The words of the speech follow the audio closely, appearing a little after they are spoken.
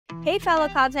Hey fellow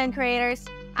content creators!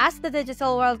 As the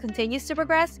digital world continues to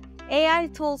progress, AI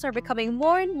tools are becoming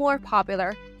more and more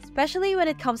popular, especially when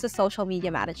it comes to social media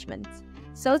management.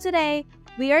 So today,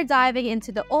 we are diving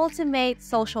into the ultimate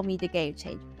social media game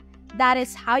changer. That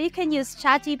is how you can use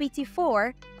ChatGPT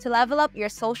 4 to level up your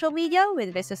social media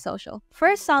with Vista Social.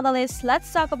 First on the list,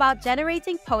 let's talk about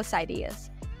generating post ideas.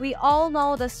 We all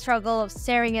know the struggle of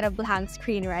staring at a blank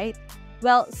screen, right?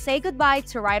 Well, say goodbye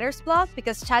to writer's block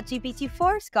because ChatGPT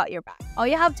 4's got your back. All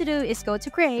you have to do is go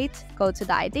to Create, go to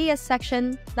the Ideas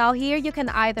section. Now here you can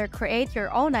either create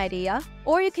your own idea,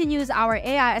 or you can use our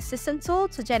AI assistant tool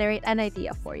to generate an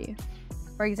idea for you.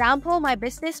 For example, my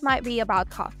business might be about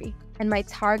coffee, and my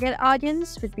target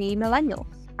audience would be millennials.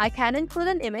 I can include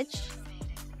an image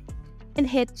and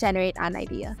hit Generate an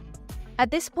Idea. At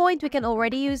this point, we can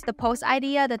already use the post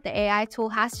idea that the AI tool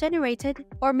has generated,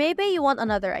 or maybe you want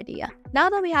another idea. Now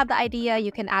that we have the idea,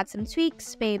 you can add some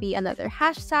tweaks, maybe another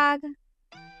hashtag,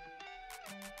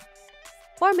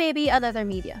 or maybe another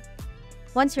media.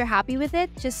 Once you're happy with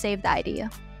it, just save the idea.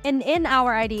 And in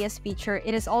our Ideas feature,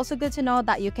 it is also good to know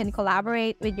that you can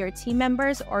collaborate with your team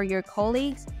members or your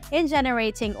colleagues in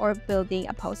generating or building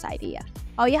a post idea.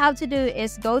 All you have to do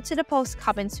is go to the Post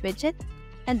Comments widget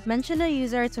and mention a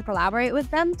user to collaborate with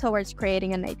them towards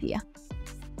creating an idea.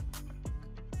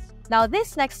 Now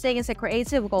this next thing is a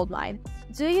creative goldmine.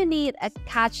 Do you need a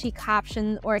catchy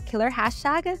caption or a killer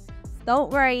hashtag?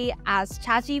 Don't worry, as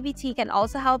ChatGPT can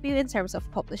also help you in terms of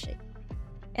publishing.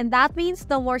 And that means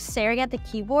no more staring at the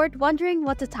keyboard wondering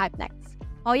what to type next.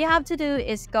 All you have to do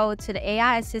is go to the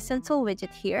AI Assistant tool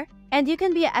widget here, and you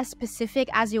can be as specific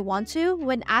as you want to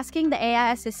when asking the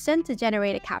AI assistant to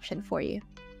generate a caption for you.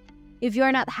 If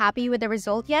you're not happy with the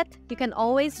result yet, you can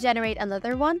always generate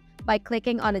another one by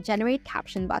clicking on the Generate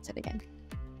Caption button again.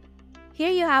 Here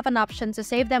you have an option to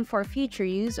save them for future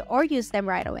use or use them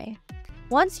right away.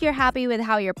 Once you're happy with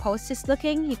how your post is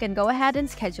looking, you can go ahead and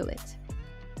schedule it.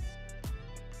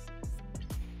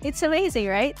 It's amazing,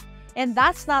 right? And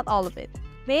that's not all of it.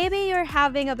 Maybe you're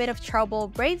having a bit of trouble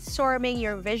brainstorming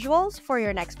your visuals for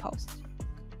your next post.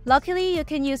 Luckily, you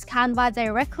can use Canva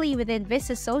directly within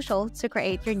Vista Social to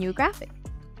create your new graphic.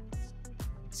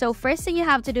 So first thing you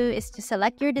have to do is to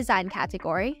select your design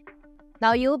category.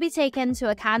 Now you'll be taken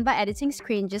to a Canva editing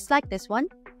screen just like this one.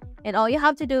 And all you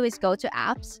have to do is go to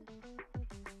Apps.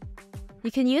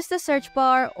 You can use the search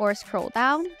bar or scroll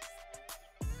down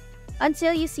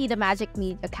until you see the Magic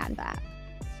Media Canva app.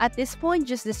 At this point,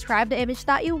 just describe the image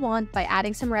that you want by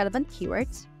adding some relevant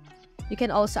keywords. You can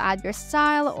also add your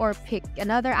style or pick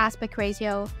another aspect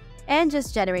ratio and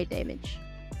just generate the image.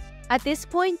 At this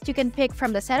point, you can pick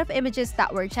from the set of images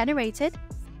that were generated,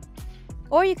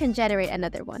 or you can generate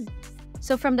another one.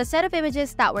 So from the set of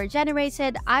images that were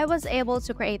generated, I was able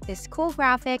to create this cool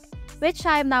graphic, which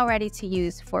I am now ready to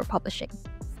use for publishing.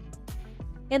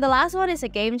 And the last one is a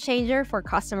game changer for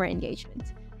customer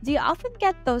engagement. Do you often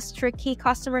get those tricky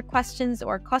customer questions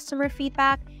or customer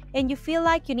feedback and you feel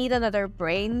like you need another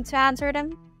brain to answer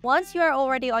them? Once you are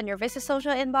already on your Vista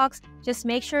Social inbox, just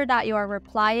make sure that you are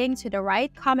replying to the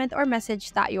right comment or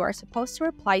message that you are supposed to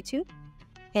reply to,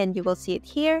 and you will see it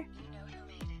here.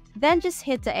 Then just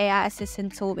hit the AI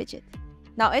Assistant tool widget.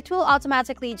 Now it will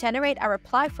automatically generate a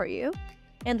reply for you.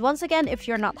 And once again, if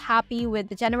you're not happy with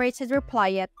the generated reply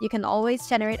yet, you can always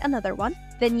generate another one,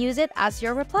 then use it as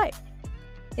your reply.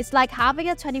 It's like having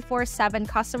a 24/7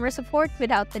 customer support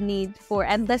without the need for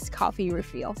endless coffee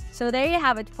refills. So there you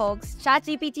have it, folks.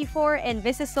 ChatGPT 4 and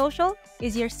Vista Social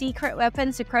is your secret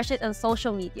weapon to crush it on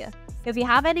social media. If you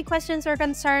have any questions or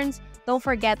concerns, don't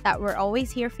forget that we're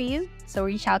always here for you, so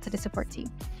reach out to the support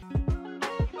team.